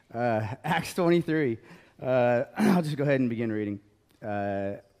Acts 23. I'll just go ahead and begin reading.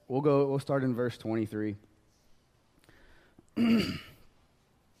 We'll start in verse 23. And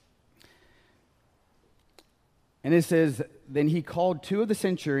it says, "Then he called 2 of the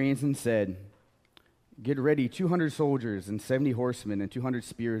centurions and said, 'Get ready 200 soldiers and 70 horsemen and 200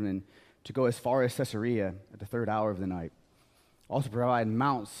 spearmen to go as far as Caesarea at the 3rd hour of the night. Also provide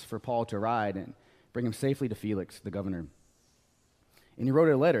mounts for Paul to ride and bring him safely to Felix, the governor.' And he wrote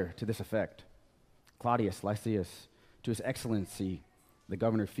a letter to this effect: 'Claudius Lysias, to his excellency, the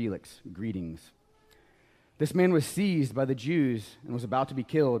governor Felix, greetings. This man was seized by the Jews and was about to be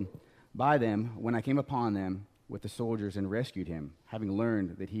killed by them when I came upon them with the soldiers and rescued him, having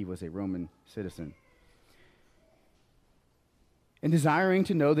learned that he was a Roman citizen. And desiring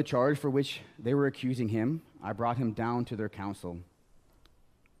to know the charge for which they were accusing him, I brought him down to their council.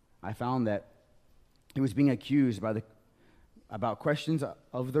 I found that he was being accused about questions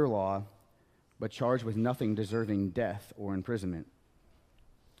of their law, but charged with nothing deserving death or imprisonment.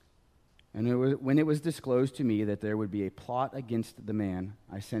 And when it was disclosed to me that there would be a plot against the man,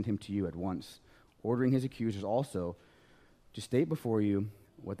 I sent him to you at once, ordering his accusers also to state before you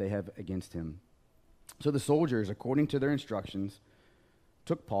what they have against him.' So the soldiers, according to their instructions,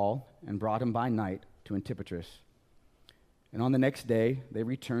 took Paul and brought him by night to Antipatris. And on the next day they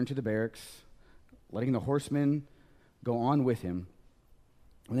returned to the barracks, letting the horsemen go on with him.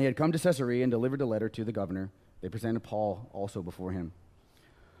 When they had come to Caesarea and delivered a letter to the governor, they presented Paul also before him.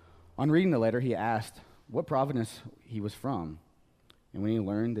 On reading the letter, he asked what province he was from. And when he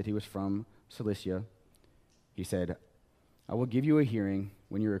learned that he was from Cilicia, he said, 'I will give you a hearing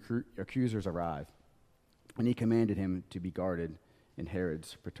when your accusers arrive.' And he commanded him to be guarded in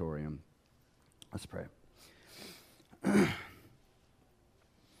Herod's praetorium." Let's pray.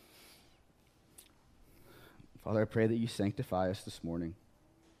 Father, I pray that you sanctify us this morning.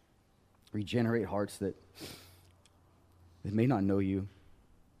 Regenerate hearts that may not know you.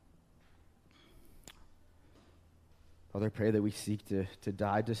 Father, I pray that we seek to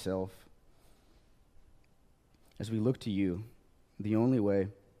die to self as we look to you, the only way.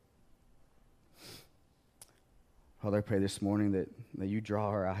 Father, I pray this morning that you draw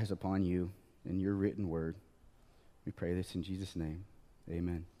our eyes upon you and your written word. We pray this in Jesus' name.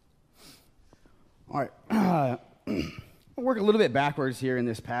 Amen. All right. I'll work a little bit backwards here in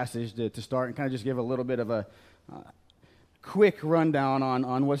this passage to start and kind of just give a little bit of a quick rundown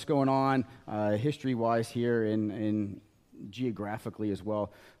on what's going on history-wise here and geographically as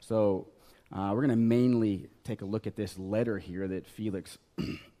well. So we're going to mainly take a look at this letter here that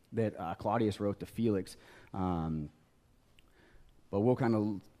Claudius wrote to Felix. But we'll kind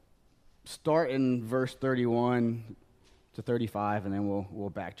of start in verse 31 to 35, and then we'll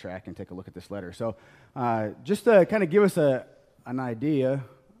backtrack and take a look at this letter. So just to kind of give us an idea,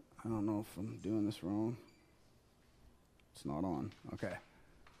 I don't know if I'm doing this wrong. It's not on. Okay.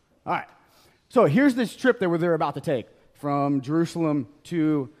 All right. So here's this trip that they're about to take from Jerusalem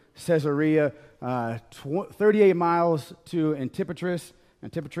to Caesarea, 38 miles to Antipatris.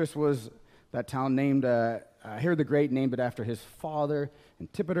 Antipatris was that town named, Herod the Great named it after his father,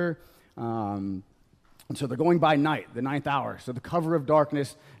 Antipater. And so they're going by night, the 9th hour, so the cover of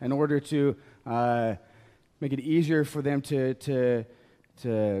darkness, in order to make it easier for them to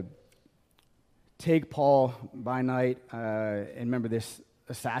take Paul by night. And remember, this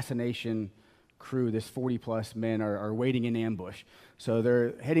assassination crew, this 40-plus men, are waiting in ambush. So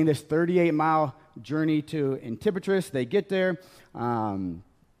they're heading this 38-mile journey to Antipatris. They get there.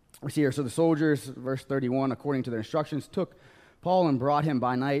 We see here, so the soldiers, verse 31, according to their instructions, took Paul and brought him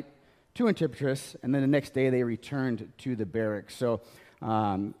by night to Antipatris, and then the next day they returned to the barracks. So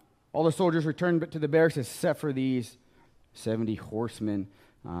all the soldiers returned to the barracks except for these 70 horsemen,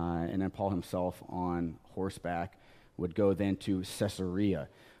 and then Paul himself on horseback would go then to Caesarea.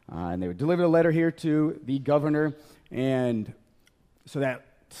 And they would deliver the letter here to the governor, and so that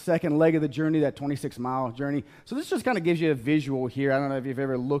second leg of the journey, that 26-mile journey. So this just kind of gives you a visual here. I don't know if you've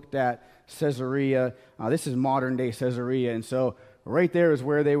ever looked at Caesarea. This is modern-day Caesarea, and so right there is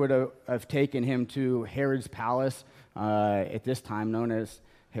where they would have taken him to Herod's palace, at this time known as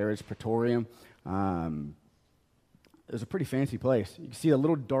Herod's praetorium. It was a pretty fancy place. You can see a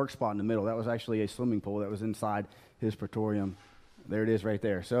little dark spot in the middle. That was actually a swimming pool that was inside his praetorium. There it is right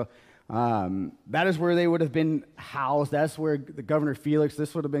there. So that is where they would have been housed. That's where the governor Felix,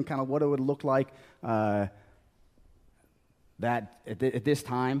 this would have been kind of what it would look like that at this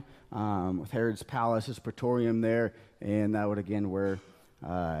time with Herod's palace, his praetorium there, and that would again where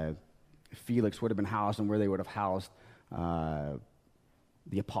Felix would have been housed and where they would have housed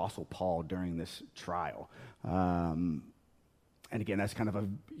the Apostle Paul during this trial. And again, that's kind of a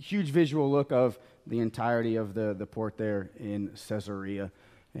huge visual look of the entirety of the port there in Caesarea.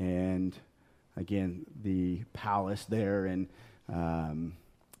 And again, the palace there and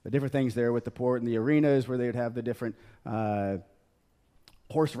the different things there with the port and the arenas where they would have the different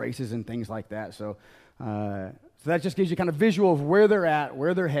horse races and things like that. So that just gives you kind of visual of where they're at,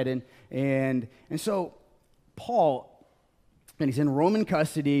 where they're heading. And so Paul, and he's in Roman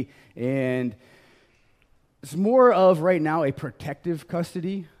custody, and it's more of right now a protective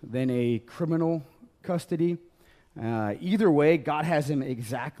custody than a criminal custody. Either way, God has him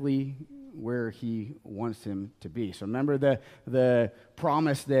exactly where he wants him to be. So remember the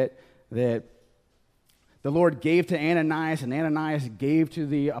promise that the Lord gave to Ananias, and Ananias gave to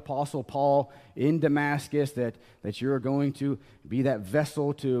the Apostle Paul in Damascus, that you're going to be that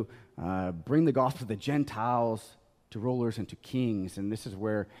vessel to bring the gospel to the Gentiles, to rulers, and to kings. And this is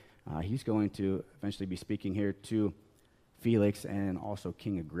where he's going to eventually be speaking here to Felix and also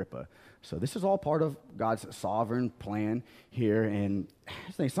King Agrippa. So this is all part of God's sovereign plan here. And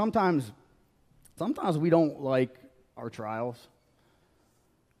I think sometimes we don't like our trials.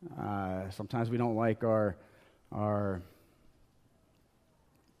 Sometimes we don't like our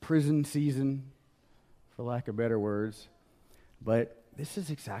prison season, for lack of better words. But this is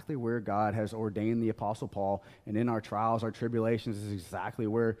exactly where God has ordained the Apostle Paul. And in our trials, our tribulations, is exactly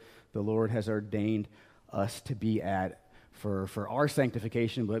where the Lord has ordained us to be at for our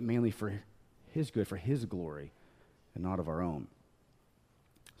sanctification, but mainly for his good, for his glory, and not of our own.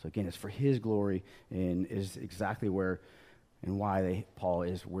 So again, it's for his glory, and is exactly where and why Paul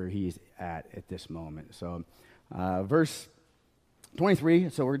is where he's at this moment. So verse 23,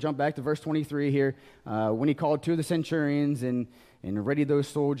 so we're going to jump back to verse 23 here. When he called two of the centurions and readied those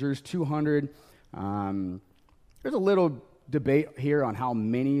soldiers, 200. There's a little debate here on how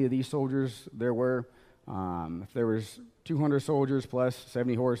many of these soldiers there were. If there was 200 soldiers plus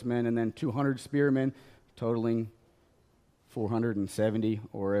 70 horsemen, and then 200 spearmen, totaling 470,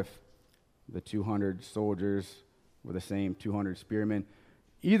 or if the 200 soldiers were the same 200 spearmen.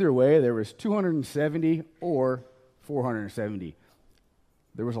 Either way, there was 270 or 470.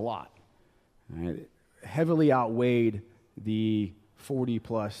 There was a lot. It heavily outweighed the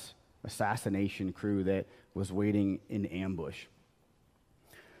 40-plus assassination crew that was waiting in ambush.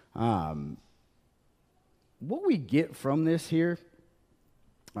 What we get from this here,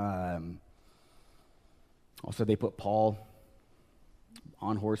 also they put Paul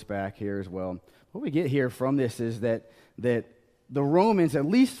on horseback here as well. What we get here from this is that the Romans, at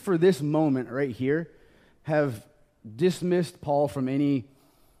least for this moment right here, have dismissed Paul from any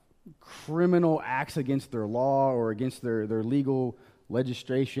criminal acts against their law or against their legal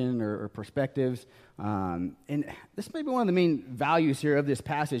legislation or perspectives. And this may be one of the main values here of this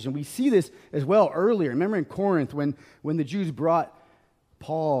passage. And we see this as well earlier. Remember in Corinth when the Jews brought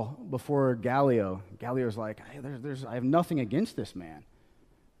Paul before Gallio. Gallio's like, hey, I have nothing against this man.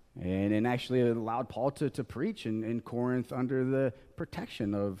 And actually allowed Paul to preach in Corinth under the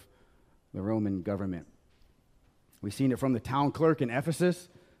protection of the Roman government. We've seen it from the town clerk in Ephesus.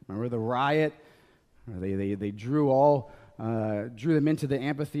 Remember the riot? They drew them into the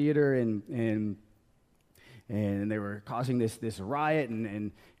amphitheater and they were causing this riot,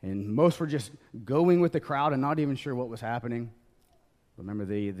 and most were just going with the crowd and not even sure what was happening. Remember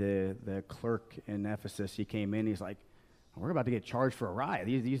the clerk in Ephesus, he came in, he's like, we're about to get charged for a riot.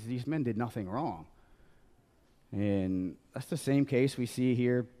 These men did nothing wrong. And that's the same case we see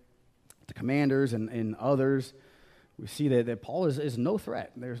here. The commanders and others, we see that Paul is no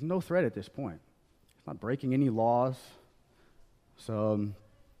threat. There's no threat at this point. He's not breaking any laws. So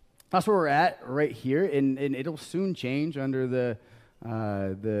that's where we're at right here, and it'll soon change under the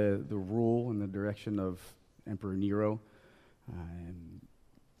rule and the direction of Emperor Nero.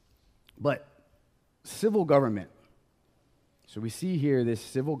 But civil government. So we see here this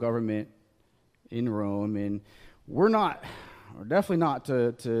civil government in Rome, and we're definitely not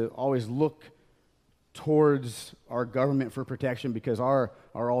to always look towards our government for protection, because our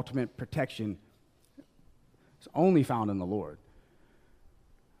ultimate protection is only found in the Lord.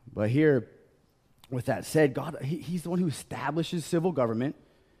 But here, with that said, God, he's the one who establishes civil government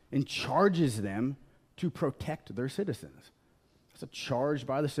and charges them to protect their citizens. It's a charge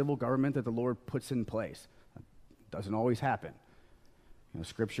by the civil government that the Lord puts in place. It doesn't always happen.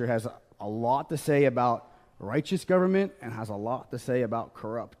 Scripture has a lot to say about righteous government and has a lot to say about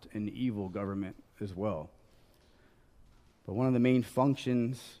corrupt and evil government as well. But one of the main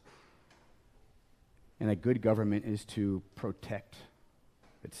functions in a good government is to protect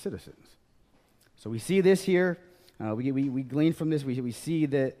its citizens. So we see this here. We glean from this. We see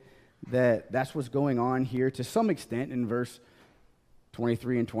that that's what's going on here to some extent in verse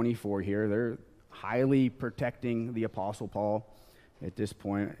 23 and 24 here. They're highly protecting the Apostle Paul at this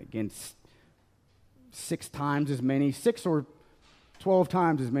point. Again, 6 or 12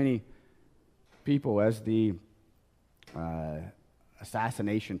 times as many people as the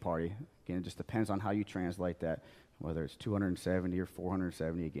assassination party. Again, it just depends on how you translate that, whether it's 270 or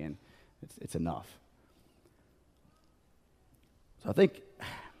 470. Again, it's enough. So I think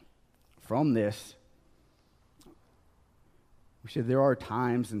from this, we said there are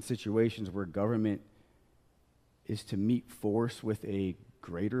times and situations where government is to meet force with a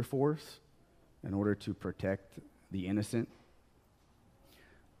greater force in order to protect the innocent.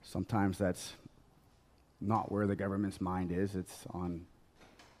 Sometimes that's not where the government's mind is. It's on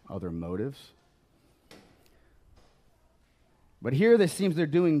other motives. But here it seems they're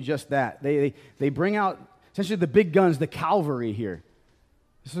doing just that. They bring out essentially the big guns, the cavalry here.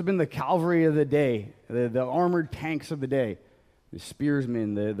 This has been the cavalry of the day, the armored tanks of the day, the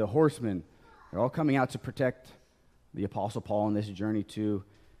spearsmen, the horsemen. They're all coming out to protect the Apostle Paul on this journey to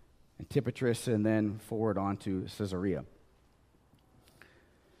Antipatris and then forward on to Caesarea.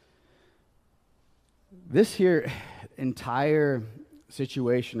 This here entire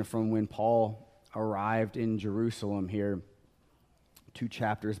situation from when Paul arrived in Jerusalem here 2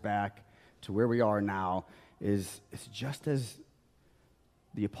 chapters back to where we are now is just as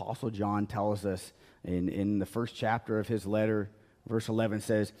the Apostle John tells us in the first chapter of his letter. Verse 11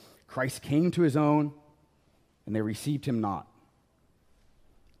 says, Christ came to his own, and they received him not.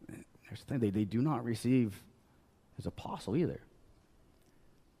 There's the thing, they do not receive his apostle either.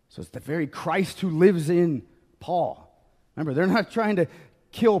 So it's the very Christ who lives in Paul. Remember, they're not trying to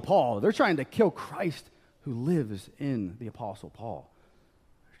kill Paul. They're trying to kill Christ who lives in the apostle Paul.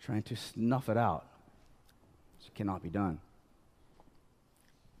 They're trying to snuff it out. It cannot be done.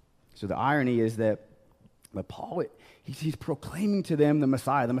 So the irony is that Paul, he's proclaiming to them the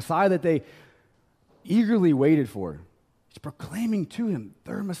Messiah that they eagerly waited for. He's proclaiming to him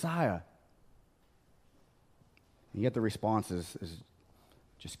their Messiah. And yet the response is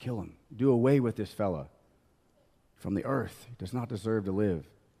just kill him. Do away with this fella from the earth. He does not deserve to live.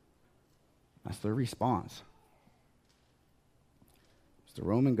 That's their response. It's the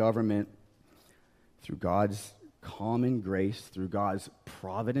Roman government, through God's common grace, through God's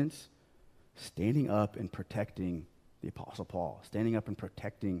providence, standing up and protecting the Apostle Paul, standing up and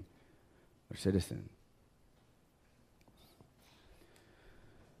protecting their citizen.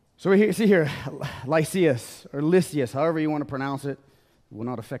 So we see here, Lysias, or Lysias, however you want to pronounce it, will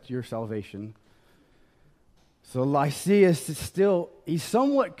not affect your salvation. So Lysias is he's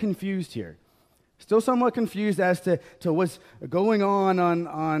somewhat confused here. Still somewhat confused as to what's going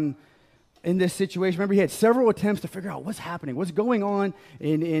on in this situation. Remember, he had several attempts to figure out what's happening, what's going on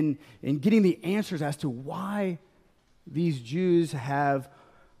in getting the answers as to why these Jews have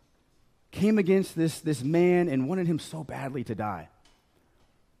came against this man and wanted him so badly to die.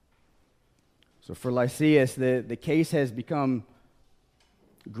 So for Lysias, the case has become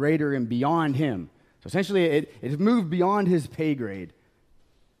greater and beyond him. So essentially, it moved beyond his pay grade,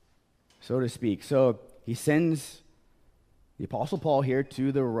 so to speak. So he sends the Apostle Paul here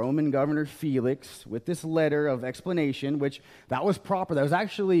to the Roman governor Felix with this letter of explanation, which that was proper. That was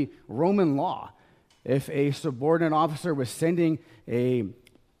actually Roman law. If a subordinate officer was sending a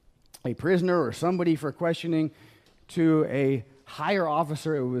prisoner or somebody for questioning to a higher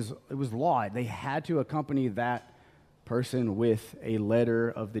officer, it was law. They had to accompany that person with a letter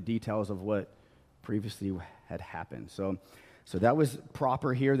of the details of what previously had happened. So that was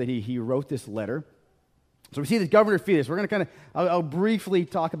proper here that he wrote this letter. So we see this Governor Felix. We're going to I'll briefly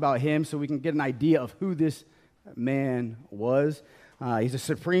talk about him so we can get an idea of who this man was. He's a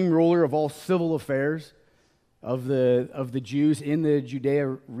supreme ruler of all civil affairs of the Jews in the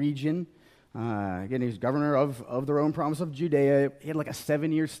Judea region. Again, he was governor of the Roman province of Judea. He had like a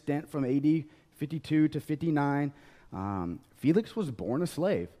 7-year stint from AD 52 to 59. Felix was born a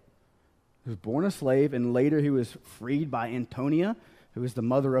slave. He was born a slave, and later he was freed by Antonia, who was the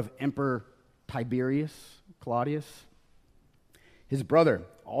mother of Emperor Tiberius Claudius. His brother,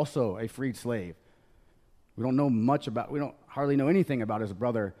 also a freed slave. We don't hardly know anything about his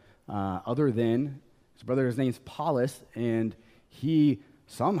brother other than his name's Paulus, and he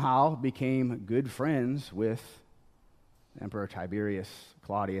somehow became good friends with Emperor Tiberius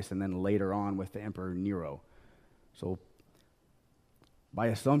Claudius, and then later on with the Emperor Nero. So by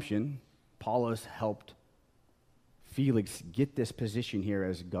assumption, Paulus helped Felix get this position here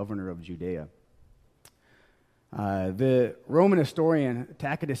as governor of Judea. The Roman historian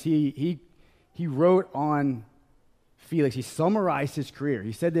Tacitus, he wrote on Felix, he summarized his career.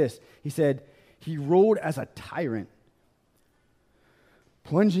 He said this, he said, he ruled as a tyrant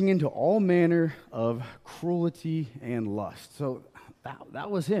plunging into all manner of cruelty and lust. So that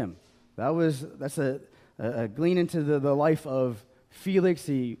was him. That's a glean into the life of Felix.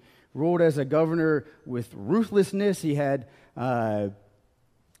 He ruled as a governor with ruthlessness. He had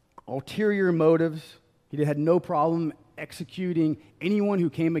ulterior motives. He had no problem executing anyone who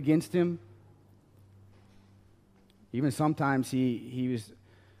came against him. Even sometimes he was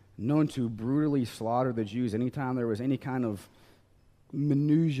known to brutally slaughter the Jews anytime there was any kind of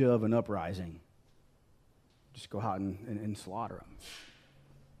minutia of an uprising. Just go out and slaughter them.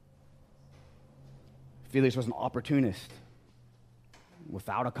 Felix was an opportunist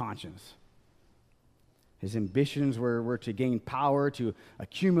without a conscience. His ambitions were to gain power, to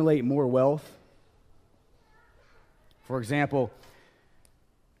accumulate more wealth. For example,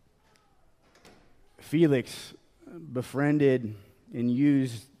 Felix befriended and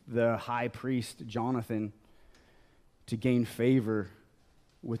used the high priest Jonathan to gain favor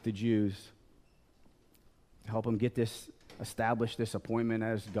with the Jews, help him establish this appointment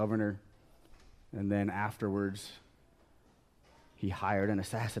as governor, and then afterwards he hired an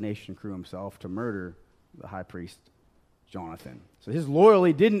assassination crew himself to murder the high priest Jonathan. So his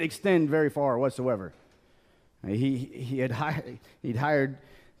loyalty didn't extend very far whatsoever. He'd hired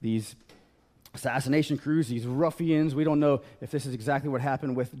these assassination crews, these ruffians. We don't know if this is exactly what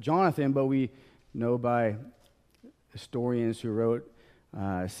happened with Jonathan, but we know by historians who wrote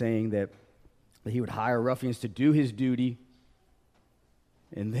saying that he would hire ruffians to do his duty,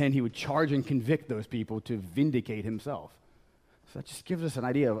 and then he would charge and convict those people to vindicate himself. So that just gives us an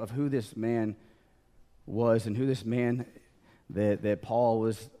idea of who this man was and who this man that Paul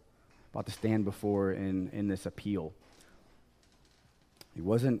was about to stand before in this appeal. He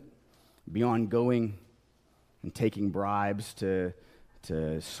wasn't beyond going and taking bribes to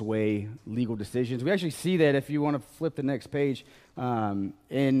sway legal decisions. We actually see that if you want to flip the next page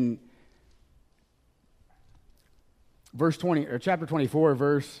in verse 20 or chapter 24,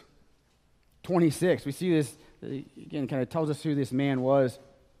 verse 26. We see this again, kind of tells us who this man was.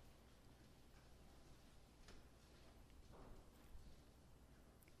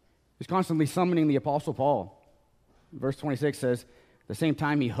 He's constantly summoning the Apostle Paul. Verse 26 says, at the same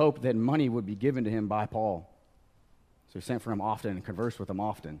time he hoped that money would be given to him by Paul. So he sent for him often and conversed with him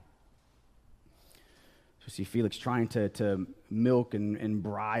often. So we see Felix trying to milk and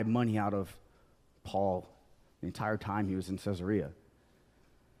bribe money out of Paul the entire time he was in Caesarea.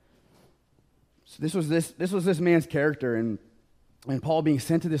 So this was this man's character, and Paul being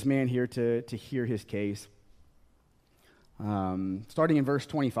sent to this man here to hear his case. Starting in verse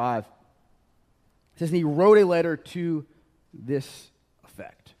 25, it says, and he wrote a letter to this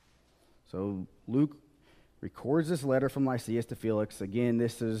effect. So Luke records this letter from Lysias to Felix. Again,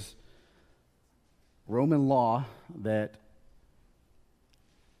 this is Roman law that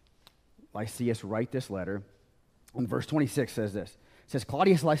Lysias write this letter. And verse 26 says this. It says,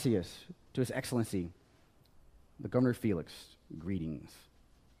 Claudius Lysias, to his excellency, the governor Felix, greetings.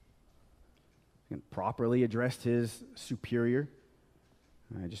 And properly addressed his superior.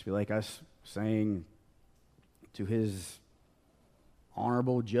 Just be like us saying to his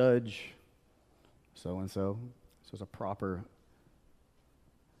honorable judge, so-and-so. So it's a proper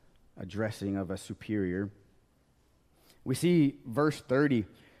addressing of a superior. We see verse 30.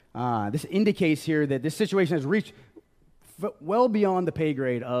 This indicates here that this situation has reached well beyond the pay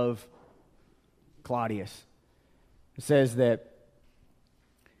grade of Claudius. It says that,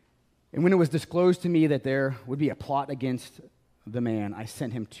 and when it was disclosed to me that there would be a plot against the man, I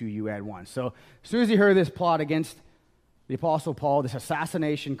sent him to you at once. So as soon as he heard this plot against the Apostle Paul, this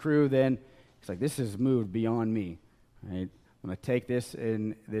assassination crew, then he's like, this has moved beyond me. Right? I'm going to take this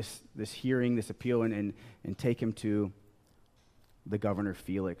and this hearing, this appeal, and take him to the governor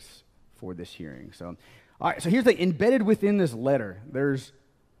Felix for this hearing. So, all right. So here's the embedded within this letter. There's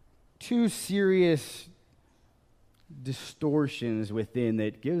two serious distortions within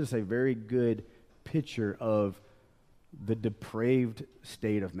that gives us a very good picture of the depraved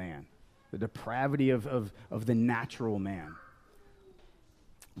state of man, the depravity of the natural man.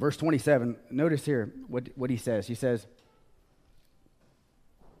 Verse 27, notice here what he says. He says,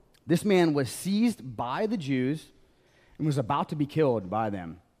 this man was seized by the Jews and was about to be killed by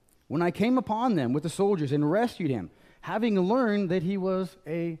them, when I came upon them with the soldiers and rescued him, having learned that he was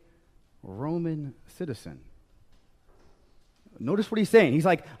a Roman citizen. Notice what he's saying. He's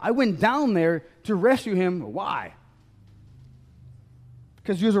like, I went down there to rescue him. Why?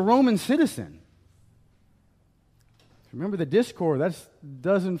 Because he was a Roman citizen. Remember the discord, that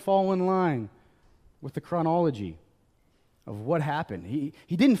doesn't fall in line with the chronology. of what happened.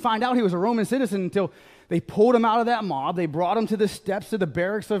 He didn't find out he was a Roman citizen until they pulled him out of that mob. They brought him to the steps of the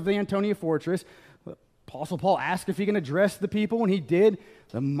barracks of the Antonia fortress. Apostle Paul asked if he can address the people, and he did.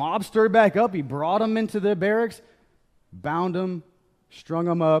 The mob stirred back up. He brought him into the barracks, bound him, strung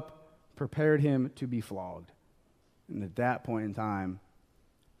him up, prepared him to be flogged. And at that point in time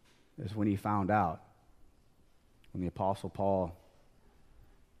is when he found out, when the Apostle Paul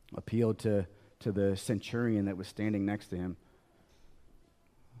appealed to the centurion that was standing next to him.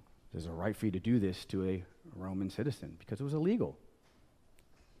 There's a right for you to do this to a Roman citizen because it was illegal.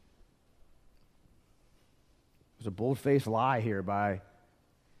 There's a bold-faced lie here by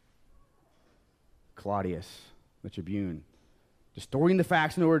Claudius, the tribune, distorting the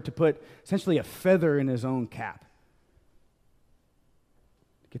facts in order to put essentially a feather in his own cap.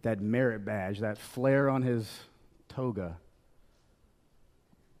 Get that merit badge, that flare on his toga.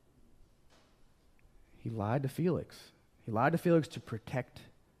 He lied to Felix. He lied to Felix to protect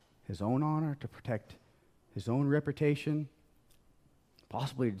his own honor, to protect his own reputation,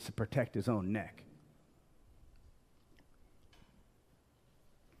 possibly to protect his own neck.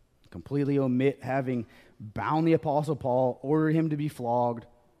 Completely omit having bound the Apostle Paul, ordered him to be flogged,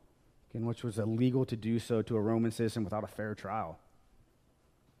 again, which was illegal to do so to a Roman citizen without a fair trial.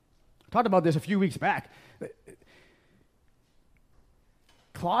 I talked about this a few weeks back.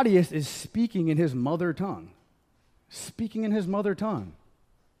 Claudius is speaking in his mother tongue. Speaking in his mother tongue.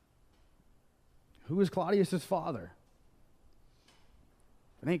 Who is Claudius' father?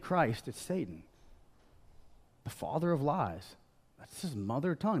 It ain't Christ, it's Satan. The father of lies. That's his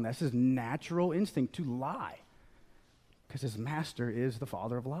mother tongue. That's his natural instinct to lie. Because his master is the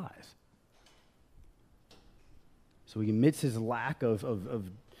father of lies. So he omits his lack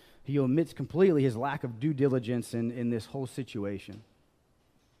he omits completely his lack of due diligence in this whole situation.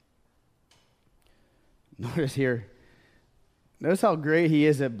 Notice here, notice how great he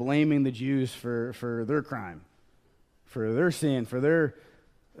is at blaming the Jews for their crime, for their sin, for their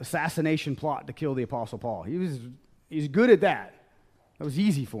assassination plot to kill the Apostle Paul. He's good at that. That was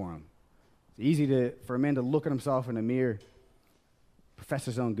easy for him. It's easy for a man to look at himself in a mirror, profess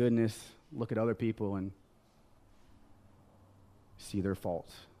his own goodness, look at other people, and see their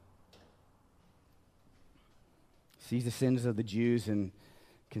faults. Sees the sins of the Jews and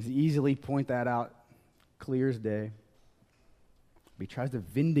can easily point that out clear as day. But he tries to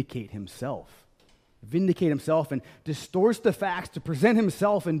vindicate himself and distorts the facts to present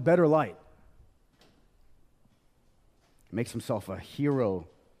himself in better light. He makes himself a hero.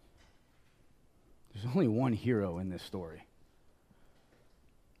 There's only one hero in this story.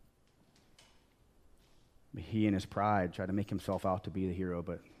 But he in his pride tried to make himself out to be the hero,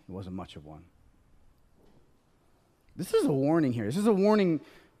 but it wasn't much of one. This is a warning here. This is a warning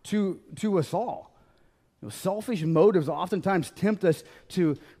to us all. Selfish motives oftentimes tempt us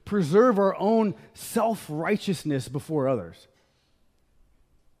to preserve our own self-righteousness before others.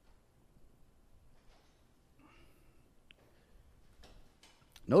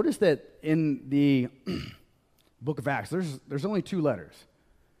 Notice that in the book of Acts, there's only 2 letters.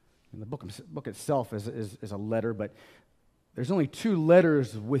 And the book itself is a letter, but there's only 2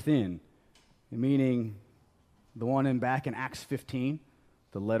 letters within, meaning the one back in Acts 15,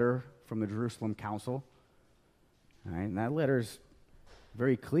 the letter from the Jerusalem Council. All right, and that letter is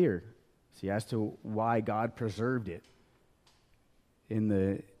very clear, as to why God preserved it in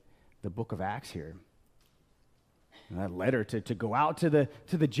the book of Acts here. And that letter to go out to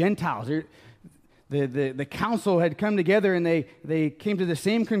the Gentiles. The council had come together and they came to the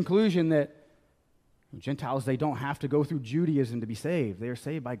same conclusion that Gentiles, they don't have to go through Judaism to be saved. They are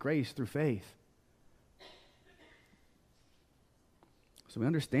saved by grace through faith. So we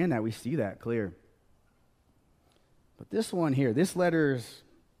understand that. We see that clear. But this one here, this letter is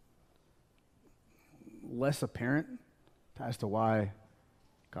less apparent as to why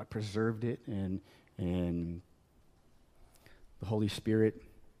God preserved it and the Holy Spirit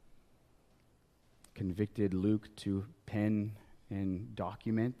convicted Luke to pen and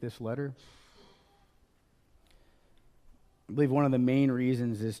document this letter. I believe one of the main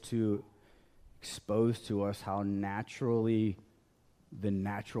reasons is to expose to us how naturally the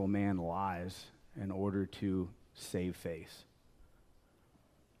natural man lies in order to save face.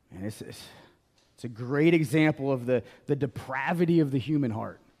 And it's a great example of the depravity of the human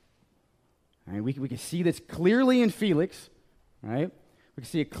heart. Right? We can see this clearly in Felix, right? We can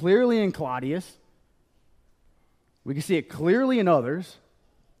see it clearly in Claudius. We can see it clearly in others,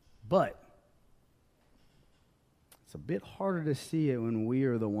 but it's a bit harder to see it when we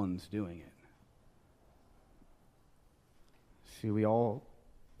are the ones doing it. See, we all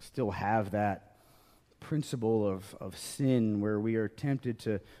still have that principle of sin where we are tempted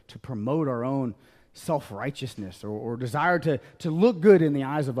to promote our own self-righteousness or desire to look good in the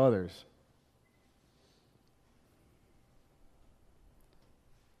eyes of others.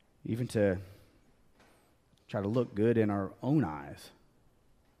 Even to try to look good in our own eyes.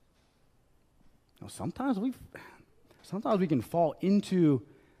 Now, sometimes we can fall into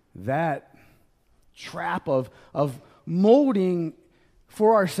that trap of molding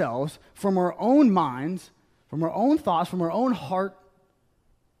for ourselves from our own minds, from our own thoughts, from our own heart,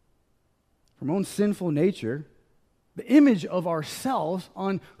 from our own sinful nature, the image of ourselves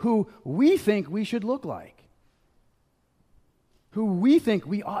on who we think we should look like, who we think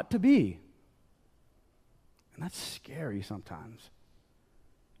we ought to be. And that's scary sometimes,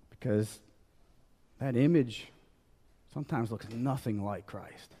 because that image sometimes looks nothing like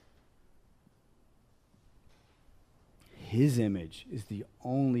Christ. His image is the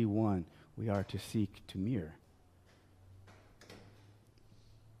only one we are to seek to mirror.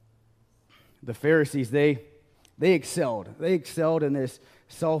 The Pharisees, they excelled. They excelled in this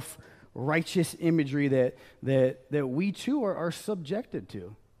self-righteous imagery that we too are subjected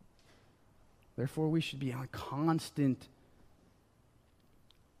to. Therefore, we should be on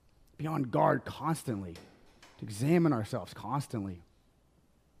guard constantly, to examine ourselves constantly.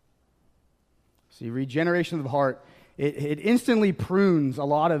 See, regeneration of the heart, it instantly prunes a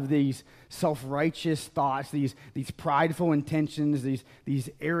lot of these self-righteous thoughts, these prideful intentions, these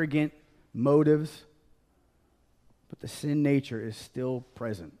arrogant motives. But the sin nature is still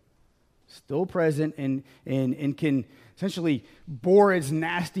present and can essentially bore its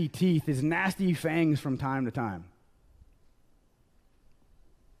nasty teeth, its nasty fangs from time to time.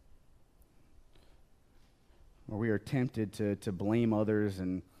 Or we are tempted to blame others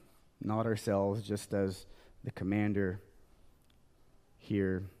and not ourselves, just as the commander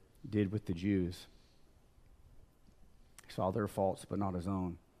here did with the Jews. He saw their faults, but not his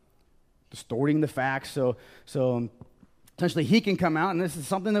own. Distorting the facts, so essentially he can come out, and this is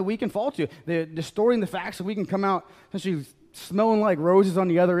something that we can fall to. They're distorting the facts so we can come out essentially smelling like roses on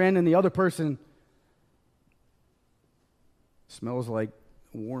the other end, and the other person smells like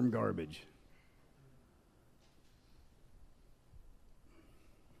warm garbage.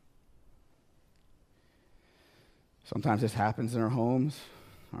 Sometimes this happens in our homes,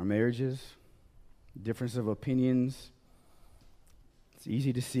 our marriages, difference of opinions. It's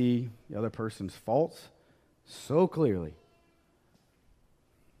easy to see the other person's faults so clearly.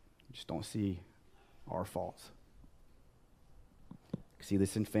 We just don't see our faults. You see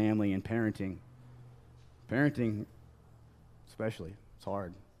this in family and parenting. Parenting, especially, it's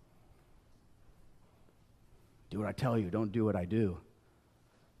hard. Do what I tell you, don't do what I do. You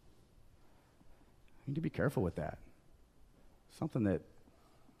need to be careful with that. Something that you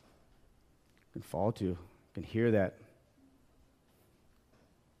can fall to, you can hear that.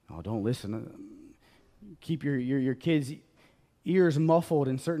 Oh, don't listen. Keep your kids' ears muffled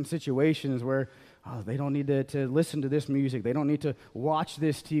in certain situations where they don't need to listen to this music. They don't need to watch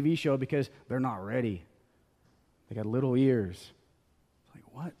this TV show because they're not ready. They got little ears. It's like,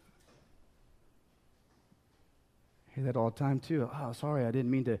 what? I hear that all the time too. Oh, sorry, I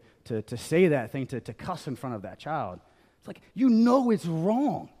didn't mean to say that thing, to cuss in front of that child. It's like, you know it's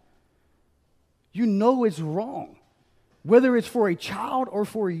wrong. You know it's wrong. Whether it's for a child or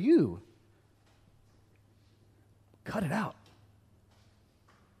for you. Cut it out.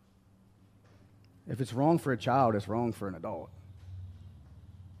 If it's wrong for a child, it's wrong for an adult.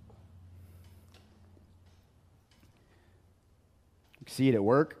 You see it at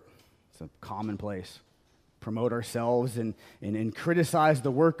work. It's a commonplace. Promote ourselves and criticize the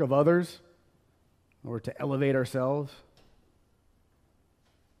work of others or to elevate ourselves.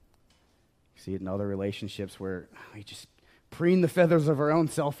 You see it in other relationships where we just preen the feathers of our own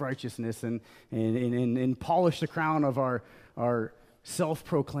self-righteousness and polish the crown of our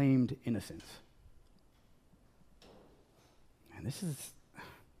self-proclaimed innocence. And this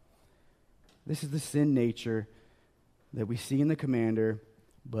is the sin nature that we see in the commander,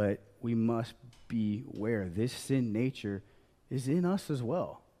 but we must beware. This sin nature is in us as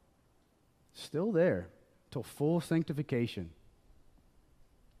well. Still there till full sanctification.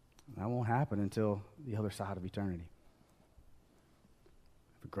 That won't happen until the other side of eternity.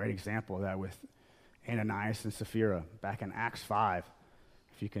 A great example of that with Ananias and Sapphira back in Acts 5.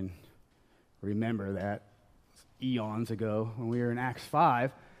 If you can remember that, eons ago when we were in Acts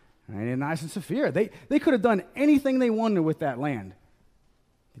 5, Ananias and Sapphira, they could have done anything they wanted with that land.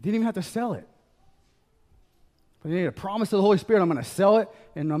 They didn't even have to sell it. But they made a promise to the Holy Spirit, I'm going to sell it,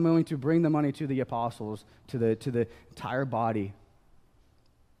 and I'm going to bring the money to the apostles, to the entire body.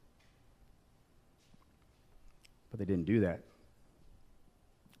 But they didn't do that.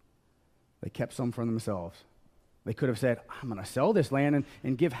 They kept some for themselves. They could have said, I'm going to sell this land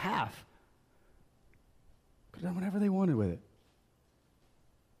and give half. Could have done whatever they wanted with it.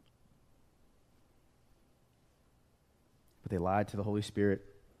 But they lied to the Holy Spirit.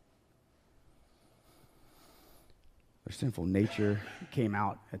 Their sinful nature came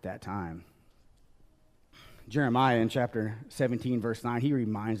out at that time. Jeremiah in chapter 17, verse 9, he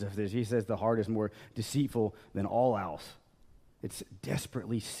reminds us of this. He says the heart is more deceitful than all else. It's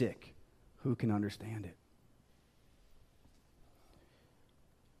desperately sick. Who can understand it?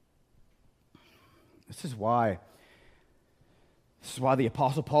 This is why the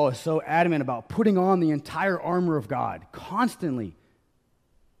Apostle Paul is so adamant about putting on the entire armor of God constantly.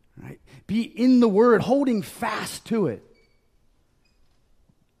 Right? Be in the Word, holding fast to it.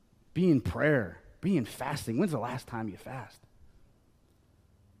 Be in prayer. Be in fasting. When's the last time you fast?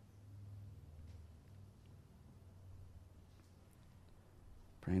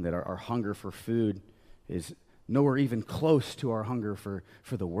 Praying that our hunger for food is nowhere even close to our hunger for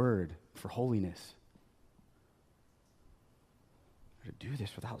the Word, for holiness. To do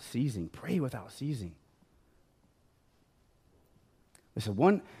this without ceasing. Pray without ceasing.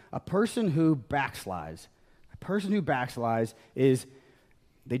 Listen, a person who backslides is,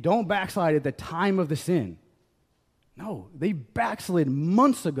 they don't backslide at the time of the sin. No, they backslid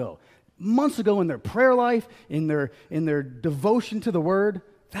months ago in their prayer life, in their devotion to the Word.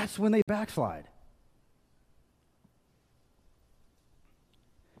 That's when they backslide.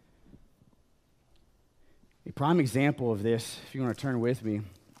 A prime example of this, if you want to turn with me,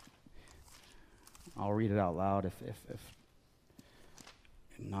 I'll read it out loud if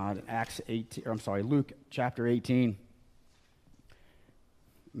not. Luke chapter 18.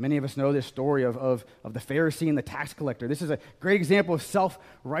 Many of us know this story of the Pharisee and the tax collector. This is a great example of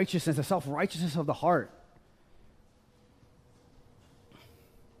self-righteousness, the self-righteousness of the heart.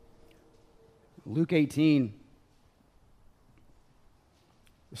 Luke 18,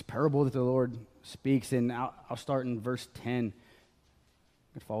 this parable that the Lord speaks in, I'll start in verse 10. You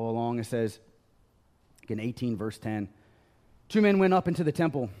can follow along. It says, again, 18, verse 10. 2 men went up into the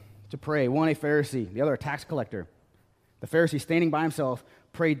temple to pray, one a Pharisee, the other a tax collector. The Pharisee, standing by himself,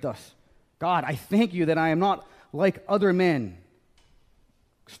 prayed thus, God, I thank you that I am not like other men,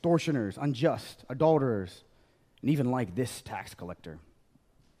 extortioners, unjust, adulterers, and even like this tax collector.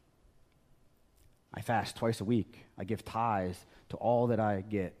 I fast twice a week. I give tithes to all that I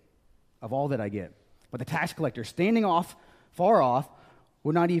get, of all that I get. But the tax collector, standing far off,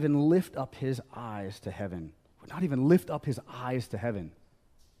 would not even lift up his eyes to heaven.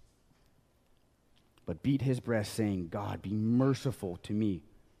 But beat his breast, saying, God, be merciful to me,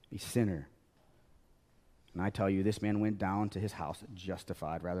 a sinner. And I tell you, this man went down to his house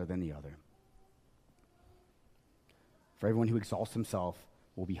justified rather than the other. For everyone who exalts himself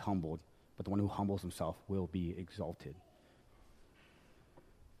will be humbled, but the one who humbles himself will be exalted.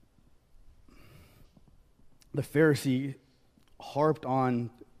 The Pharisee harped on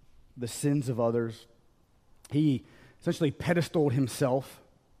the sins of others. He essentially pedestaled himself,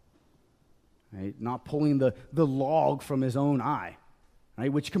 right? Not pulling the log from his own eye,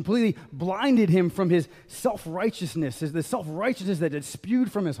 right? Which completely blinded him from his self-righteousness, the self-righteousness that had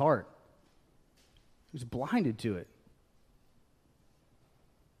spewed from his heart. He was blinded to it.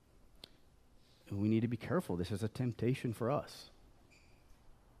 And we need to be careful. This is a temptation for us.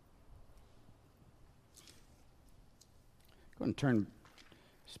 Go ahead and turn,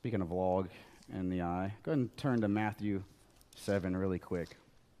 speaking of log and the eye, go ahead and turn to Matthew 7 really quick.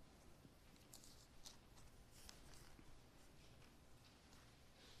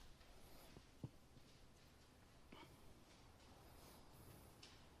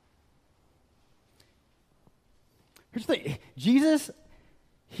 Here's the thing. Jesus,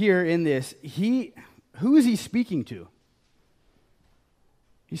 here in this, who is he speaking to?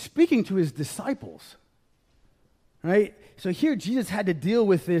 He's speaking to his disciples, right? So here Jesus had to deal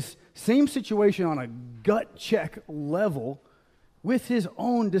with this same situation on a gut check level with his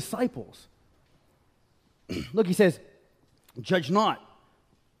own disciples. Look, he says, judge not,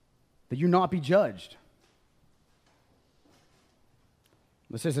 that you not be judged.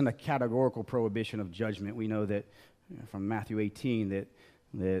 This isn't a categorical prohibition of judgment. We know that from Matthew 18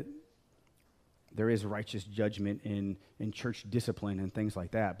 that there is righteous judgment in church discipline and things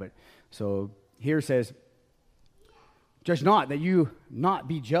like that. But so here it says, judge not, that you not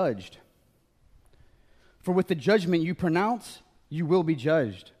be judged. For with the judgment you pronounce, you will be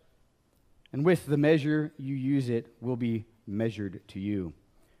judged. And with the measure you use, it will be measured to you.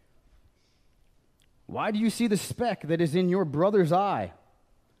 Why do you see the speck that is in your brother's eye,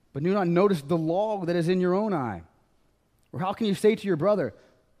 but do not notice the log that is in your own eye? Or how can you say to your brother,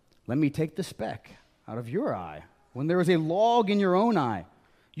 let me take the speck out of your eye, when there is a log in your own eye?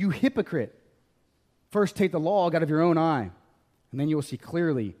 You hypocrite. First take the log out of your own eye, and then you will see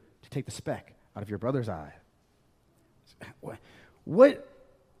clearly to take the speck out of your brother's eye.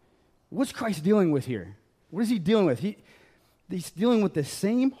 What's Christ dealing with here? What is he dealing with? He's dealing with the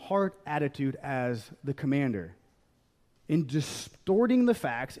same heart attitude as the commander in distorting the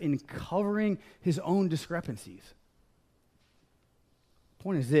facts, in covering his own discrepancies. The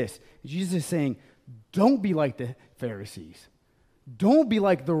point is this. Jesus is saying, don't be like the Pharisees. Don't be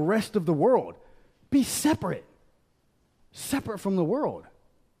like the rest of the world. Be separate. Separate from the world.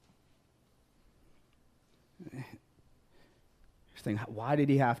 Why did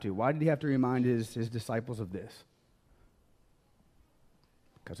he have to? Why did he have to remind his disciples of this?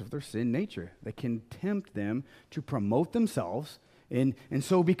 Because of their sin nature. They can tempt them to promote themselves and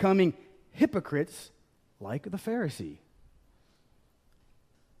so becoming hypocrites like the Pharisee.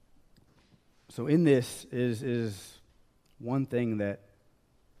 So in this is one thing that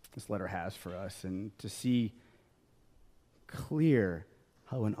this letter has for us, and to see clear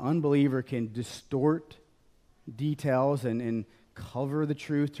how an unbeliever can distort details and cover the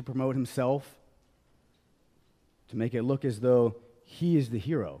truth to promote himself, to make it look as though he is the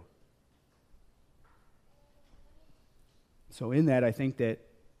hero. So in that, I think that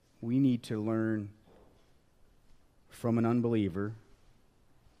we need to learn from an unbeliever,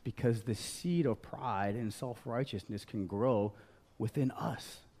 because the seed of pride and self-righteousness can grow within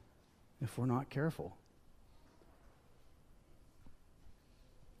us if we're not careful.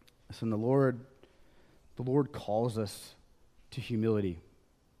 So the Lord calls us to humility.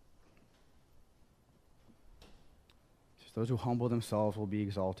 Just those who humble themselves will be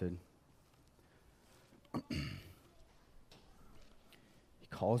exalted. He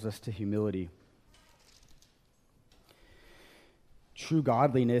calls us to humility. True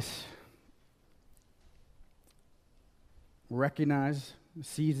godliness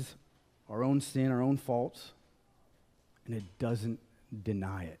sees our own sin, our own faults, and it doesn't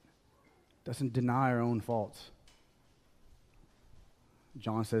deny it. It doesn't deny our own faults.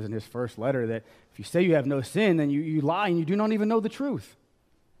 John says in his first letter that if you say you have no sin, then you lie and you do not even know the truth.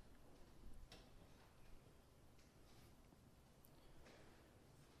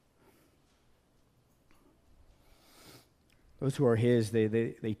 Those who are his,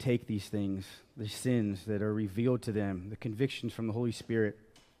 they take these things, the sins that are revealed to them, the convictions from the Holy Spirit,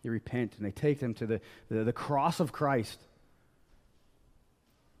 they repent and they take them to the cross of Christ.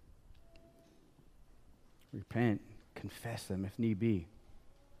 Repent, confess them if need be.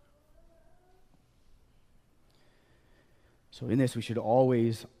 So in this, we should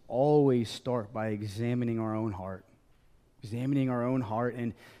always start by examining our own heart. Examining our own heart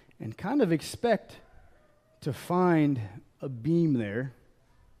and kind of expect to find a beam there,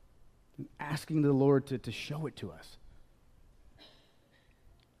 and asking the Lord to show it to us.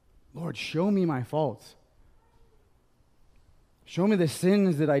 Lord, show me my faults. Show me the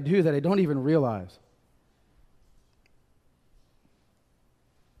sins that I do that I don't even realize.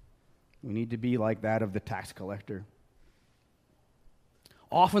 We need to be like that of the tax collector.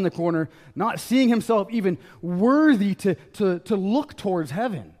 Off in the corner, not seeing himself even worthy to look towards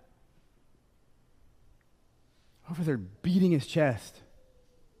heaven. Over there beating his chest.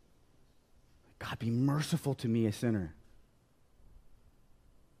 God, be merciful to me, a sinner.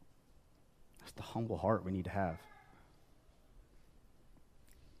 That's the humble heart we need to have.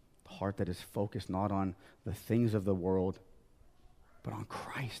 The heart that is focused not on the things of the world, but on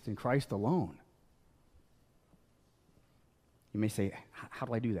Christ and Christ alone. You may say, how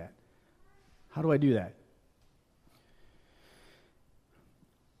do I do that? How do I do that?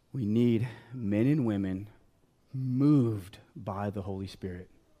 We need men and women moved by the Holy Spirit.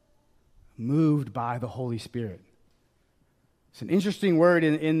 Moved by the Holy Spirit. It's an interesting word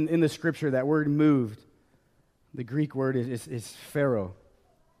in the scripture, that word moved. The Greek word is pharaoh.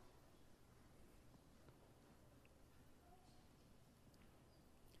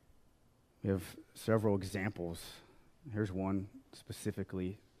 We have several examples. Here's one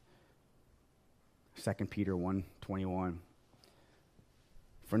specifically. 2 Peter 1:21.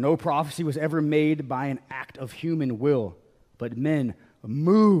 For no prophecy was ever made by an act of human will, but men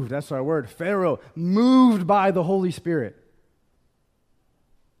moved, that's our word, Pharaoh, moved by the Holy Spirit.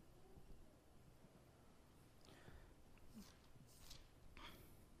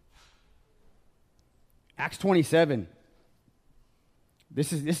 Acts 27.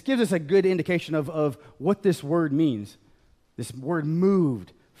 This gives us a good indication of what this word means. This word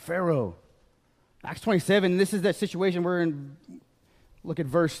moved, Pharaoh. Acts 27, this is that situation we're in. Look at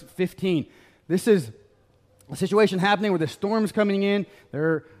verse 15. This is a situation happening where the storm's coming in.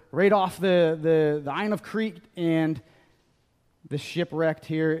 They're right off the Isle of Crete, and the shipwreck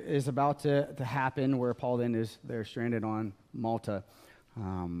here is about to happen, where Paul then they're stranded on Malta.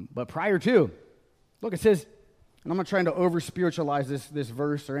 But prior to, look, it says, and I'm not trying to over-spiritualize this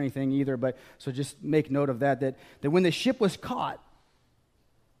verse or anything either, but so just make note of that when the ship was caught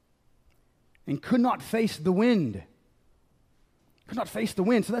and could not face the wind,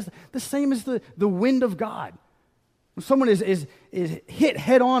 so that's the same as the wind of God. When someone is hit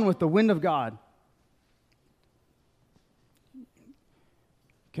head on with the wind of God,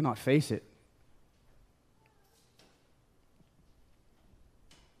 cannot face it.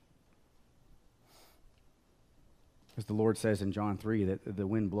 As the Lord says in John 3, that the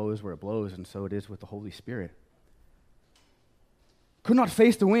wind blows where it blows, and so it is with the Holy Spirit. Could not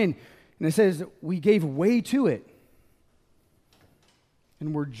face the wind. And it says we gave way to it.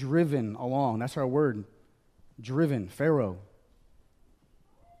 And we're driven along. That's our word. Driven, Pharaoh.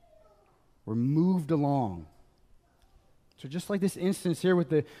 We're moved along. So just like this instance here with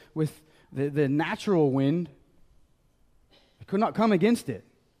the natural wind, they could not come against it.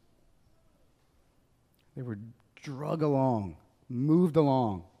 They were drug along, moved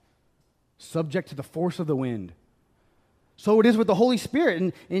along, subject to the force of the wind. So it is with the Holy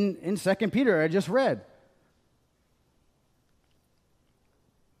Spirit in 2 Peter I just read.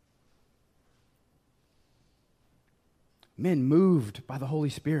 Men moved by the Holy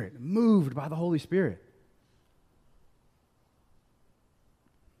Spirit, moved by the Holy Spirit.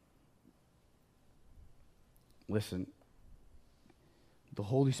 Listen, the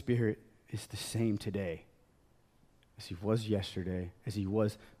Holy Spirit is the same today as he was yesterday, as he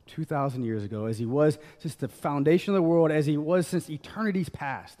was 2,000 years ago, as he was since the foundation of the world, as he was since eternity's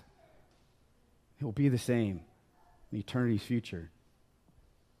past. He will be the same in eternity's future.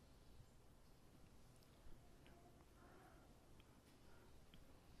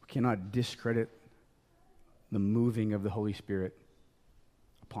 We cannot discredit the moving of the Holy Spirit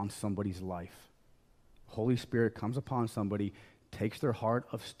upon somebody's life. The Holy Spirit comes upon somebody, takes their heart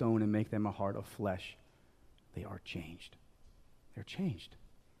of stone and make them a heart of flesh. They are changed. They're changed.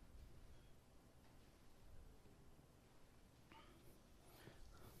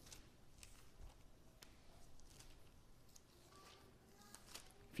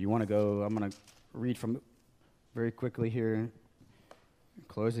 If you want to go, I'm going to read from very quickly here,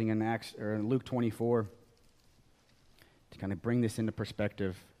 closing in Acts or in Luke 24, to kind of bring this into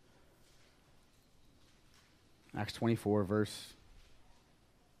perspective. Acts 24, verse.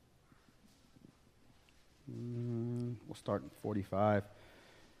 We'll start in 45.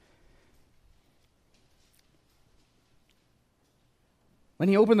 When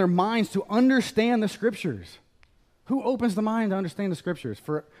he opened their minds to understand the Scriptures. Who opens the mind to understand the Scriptures?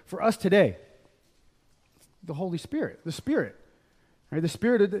 For us today, the Holy Spirit, the Spirit. Right? The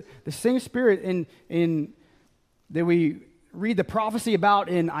Spirit, the same Spirit in that we read the prophecy about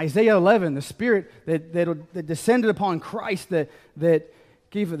in Isaiah 11, the Spirit that descended upon Christ, that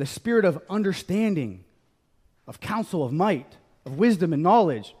gave the Spirit of understanding, of counsel, of might, of wisdom and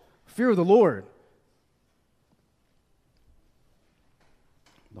knowledge, fear of the Lord.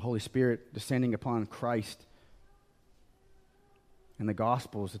 The Holy Spirit descending upon Christ in the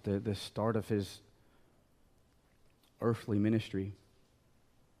Gospels at the start of his earthly ministry.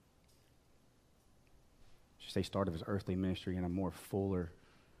 I should say start of his earthly ministry in a more fuller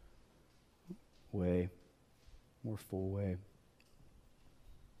way, more full way.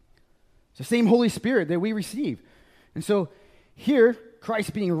 It's the same Holy Spirit that we receive. And so here,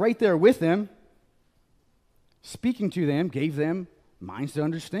 Christ being right there with them, speaking to them, gave them minds to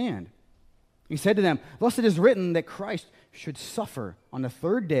understand. He said to them, "Thus it is written that Christ should suffer on the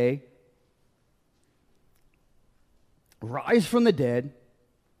third day, rise from the dead,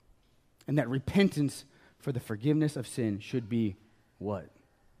 and that repentance for the forgiveness of sin should be" what?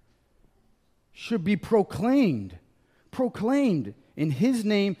 Should be proclaimed in his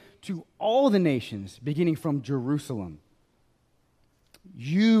name to all the nations, beginning from Jerusalem.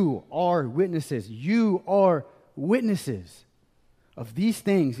 You are witnesses. You are witnesses of these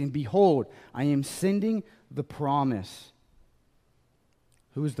things, and behold, I am sending the promise.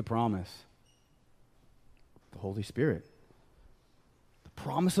 Who is the promise? The Holy Spirit. The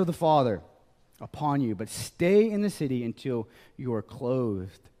promise of the Father upon you, but stay in the city until you are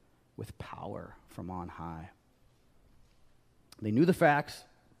clothed with power from on high. They knew the facts.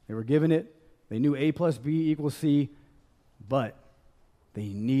 They were given it. They knew A plus B equals C, but they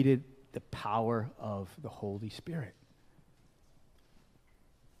needed the power of the Holy Spirit.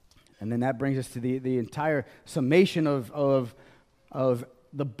 And then that brings us to the entire summation of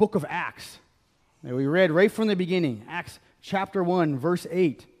the book of Acts. that we read right from the beginning, Acts chapter 1, verse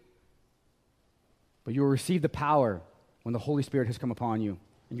 8. But you will receive the power when the Holy Spirit has come upon you,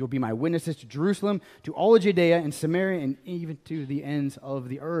 and you will be my witnesses to Jerusalem, to all of Judea and Samaria, and even to the ends of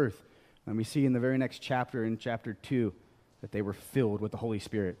the earth. And we see in the very next chapter, in chapter 2, that they were filled with the Holy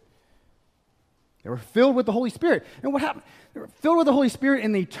Spirit. They were filled with the Holy Spirit. And what happened? They were filled with the Holy Spirit,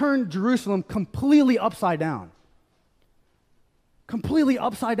 and they turned Jerusalem completely upside down. Completely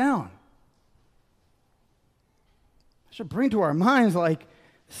upside down. That should bring to our minds, like,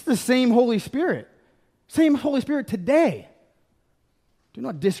 this is the same Holy Spirit. Same Holy Spirit today. Do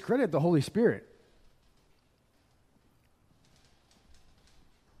not discredit the Holy Spirit.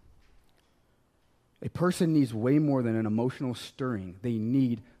 A person needs way more than an emotional stirring. They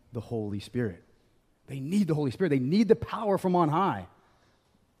need the Holy Spirit. They need the Holy Spirit. They need the power from on high.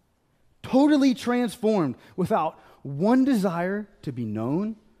 Totally transformed, without one desire to be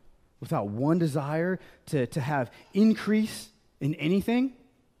known, without one desire to have increase in anything,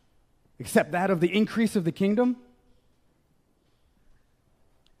 except that of the increase of the kingdom.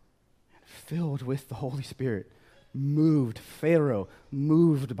 Filled with the Holy Spirit. Moved, Pharaoh,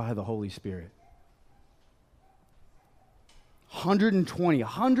 moved by the Holy Spirit.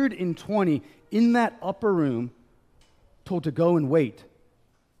 120 in that upper room, told to go and wait.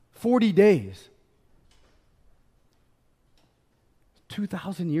 40 days.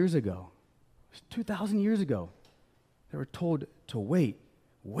 2,000 years ago. 2,000 years ago. They were told to wait.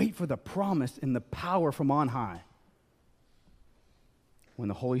 Wait for the promise and the power from on high. When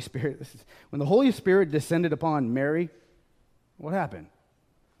the Holy Spirit descended upon Mary, what happened?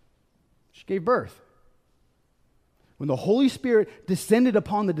 She gave birth. When the Holy Spirit descended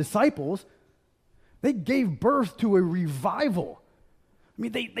upon the disciples, they gave birth to a revival. I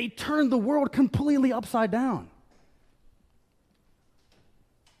mean, they turned the world completely upside down.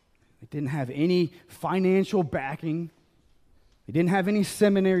 They didn't have any financial backing. They didn't have any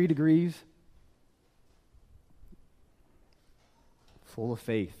seminary degrees. Full of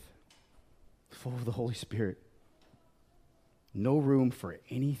faith, full of the Holy Spirit. No room for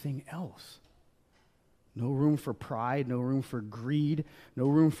anything else. No room for pride, no room for greed, no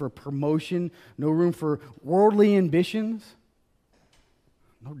room for promotion, no room for worldly ambitions,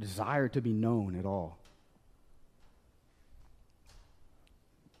 no desire to be known at all.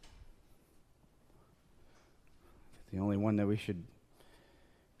 The only one that we should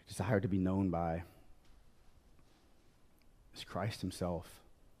desire to be known by is Christ himself.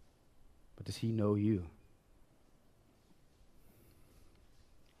 But does he know you?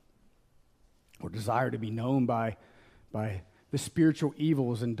 Or desire to be known by the spiritual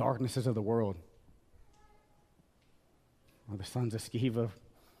evils and darknesses of the world? Or the sons of Sceva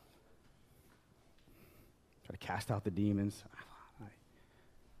try to cast out the demons.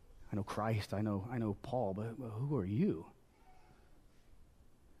 I know Christ, I know Paul, but who are you?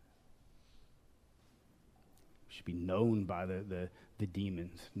 We should be known by the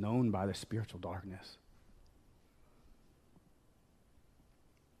demons, known by the spiritual darkness.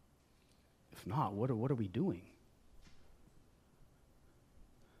 If not, what are we doing?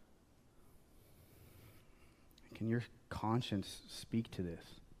 Can your conscience speak to this?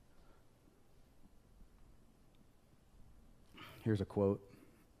 Here's a quote.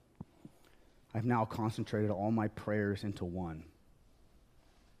 I've now concentrated all my prayers into one.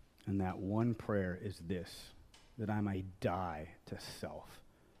 And that one prayer is this, that I may die to self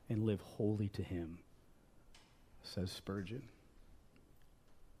and live wholly to him, says Spurgeon.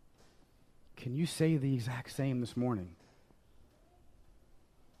 Can you say the exact same this morning?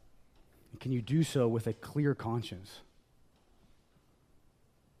 Can you do so with a clear conscience?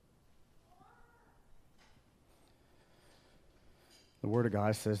 The Word of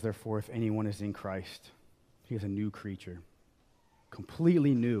God says, therefore, if anyone is in Christ, he is a new creature,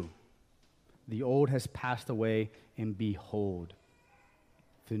 completely new. The old has passed away, and behold,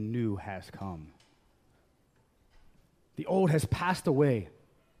 the new has come. The old has passed away,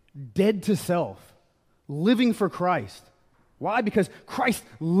 dead to self, living for Christ. Why? Because Christ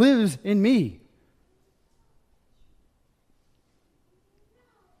lives in me.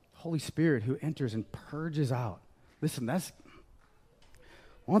 The Holy Spirit who enters and purges out. Listen, that's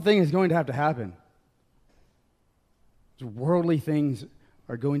one thing is going to have to happen. Worldly things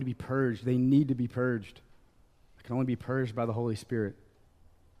are going to be purged. They need to be purged. They can only be purged by the Holy Spirit.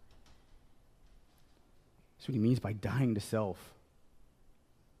 That's what he means by dying to self.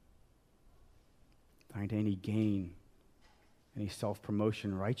 Dying to any gain, any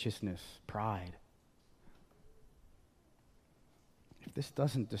self-promotion, righteousness, pride. If this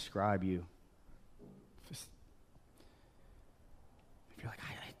doesn't describe you, if you're like,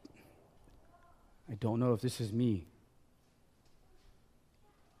 don't know if this is me.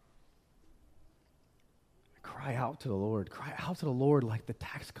 Cry out to the Lord. Cry out to the Lord like the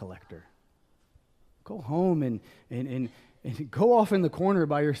tax collector. Go home and go off in the corner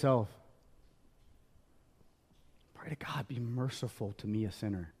by yourself. Pray to God, be merciful to me, a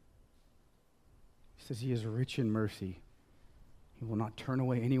sinner. He says he is rich in mercy. He will not turn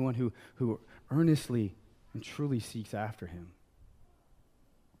away anyone who earnestly and truly seeks after him.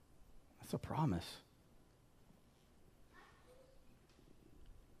 That's a promise.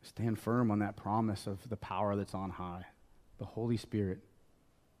 Stand firm on that promise of the power that's on high. The Holy Spirit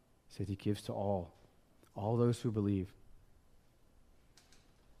says he gives to all those who believe.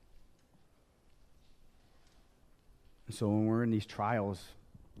 And so when we're in these trials,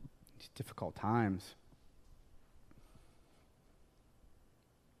 these difficult times,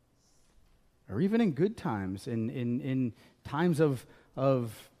 or even in good times, in times of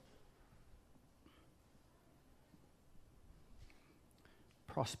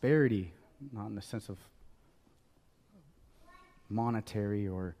prosperity, not in the sense of monetary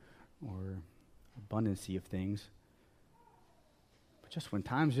or abundancy of things, but just when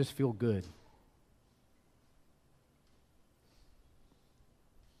times just feel good.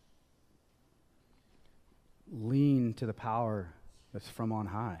 Lean to the power that's from on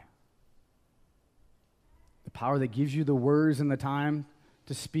high. The power that gives you the words and the time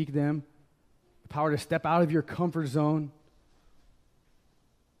to speak them. The power to step out of your comfort zone.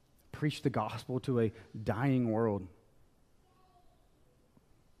 Preach the gospel to a dying world.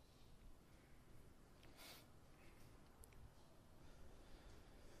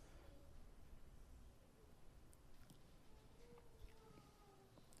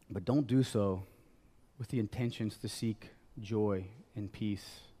 But don't do so with the intentions to seek joy and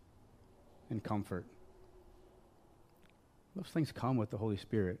peace and comfort. Those things come with the Holy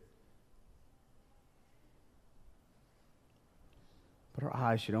Spirit. But our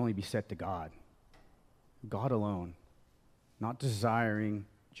eyes should only be set to God. God alone. Not desiring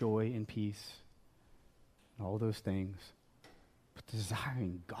joy and peace and all those things, but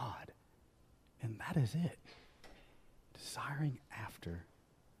desiring God. And that is it. Desiring after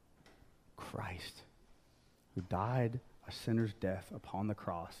Christ, who died a sinner's death upon the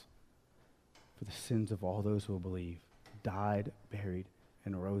cross for the sins of all those who will believe, died, buried,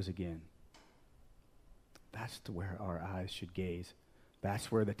 and rose again. That's to where our eyes should gaze.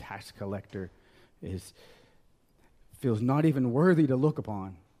 That's where the tax collector feels not even worthy to look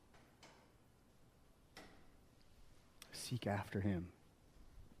upon. Seek after him.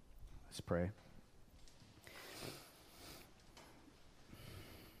 Let's pray.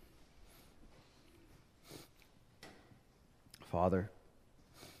 Father,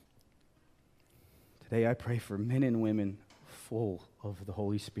 today I pray for men and women full of the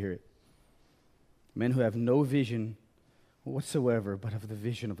Holy Spirit. Men who have no vision whatsoever but of the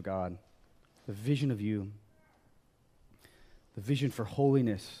vision of God, the vision of you, the vision for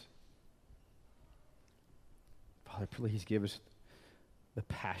holiness. Father, please give us the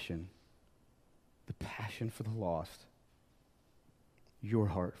passion for the lost, your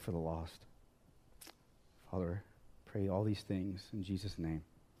heart for the lost. Father, pray all these things in Jesus' name.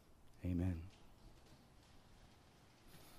 Amen.